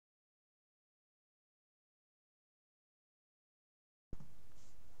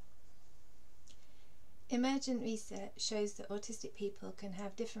Emergent research shows that autistic people can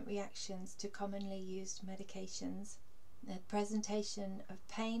have different reactions to commonly used medications. The presentation of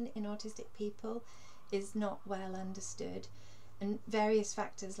pain in autistic people is not well understood, and various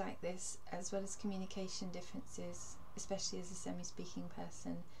factors like this, as well as communication differences, especially as a semi-speaking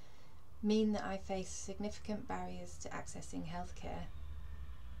person, mean that I face significant barriers to accessing healthcare.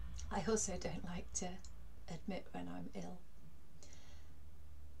 I also don't like to admit when I'm ill.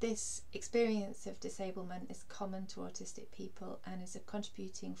 This experience of disablement is common to autistic people and is a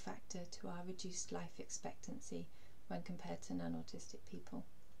contributing factor to our reduced life expectancy when compared to non-autistic people.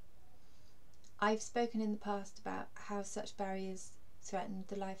 I've spoken in the past about how such barriers threatened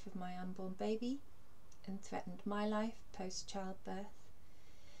the life of my unborn baby and threatened my life post-childbirth.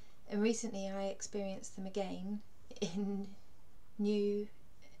 And recently I experienced them again in new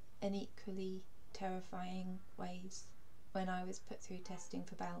and equally terrifying ways when I was put through testing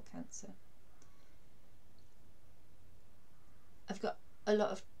for bowel cancer. I've got a lot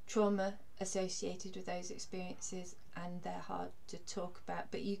of trauma associated with those experiences, and they're hard to talk about,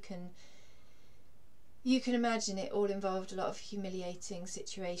 but you can imagine it all involved a lot of humiliating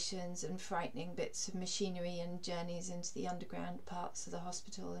situations and frightening bits of machinery and journeys into the underground parts of the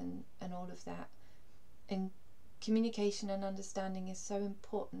hospital and all of that. And communication and understanding is so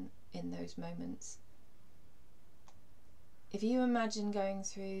important in those moments. If you imagine going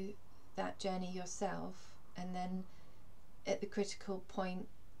through that journey yourself, and then at the critical point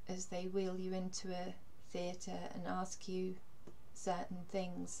as they wheel you into a theatre and ask you certain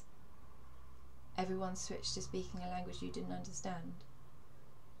things, everyone switched to speaking a language you didn't understand,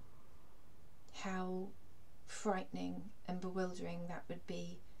 how frightening and bewildering that would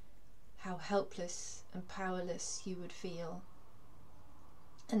be, how helpless and powerless you would feel.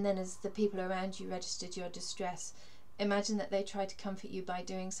 And then as the people around you registered your distress, imagine that they tried to comfort you by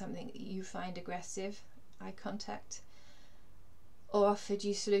doing something that you find aggressive, eye contact, or offered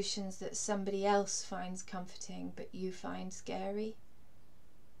you solutions that somebody else finds comforting but you find scary,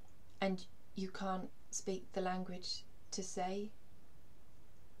 and you can't speak the language to say.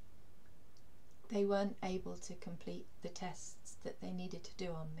 They weren't able to complete the tests that they needed to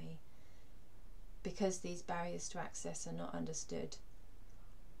do on me because these barriers to access are not understood,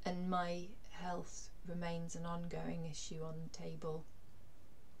 and my health remains an ongoing issue on the table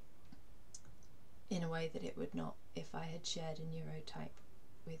in a way that it would not if I had shared a neurotype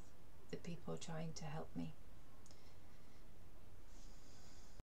with the people trying to help me.